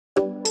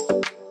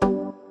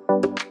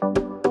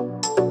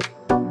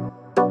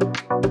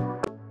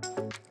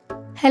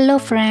Hello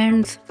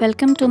friends,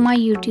 welcome to my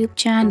YouTube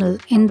channel.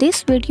 In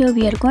this video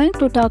we are going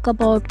to talk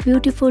about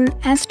beautiful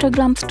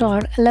Instagram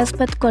star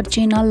Elizabeth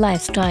Georgina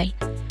lifestyle.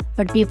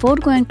 But before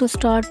going to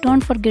start,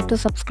 don't forget to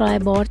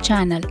subscribe our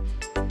channel.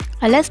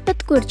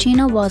 Elizabeth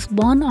Georgina was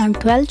born on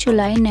 12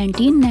 July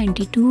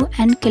 1992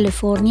 in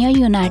California,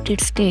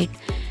 United States.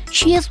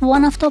 She is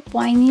one of the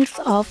pioneers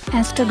of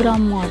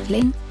Instagram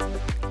modeling.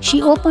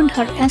 She opened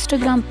her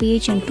Instagram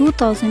page in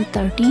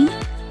 2013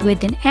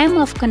 with an aim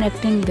of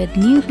connecting with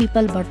new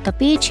people, but the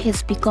page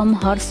has become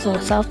her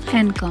source of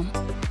income.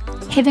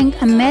 Having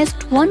amassed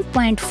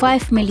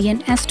 1.5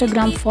 million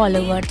Instagram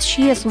followers,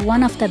 she is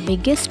one of the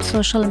biggest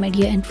social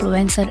media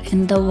influencers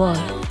in the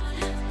world.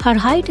 Her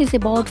height is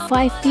about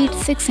 5 feet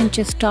 6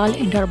 inches tall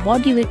and her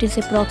body weight is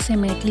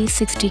approximately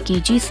 60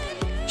 kgs.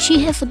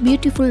 She has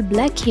beautiful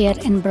black hair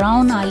and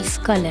brown eyes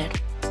color.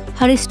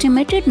 Her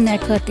estimated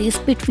net worth is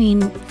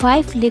between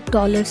 $5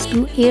 lakh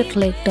to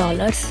 $8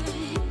 lakh.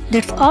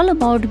 That's all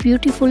about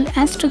beautiful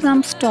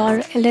Instagram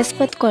star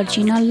Elizabeth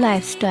Georgina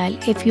lifestyle.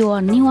 If you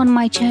are new on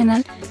my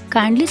channel,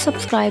 kindly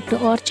subscribe to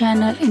our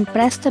channel and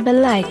press the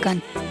bell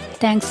icon.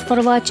 Thanks for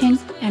watching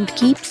and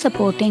keep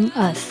supporting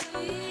us.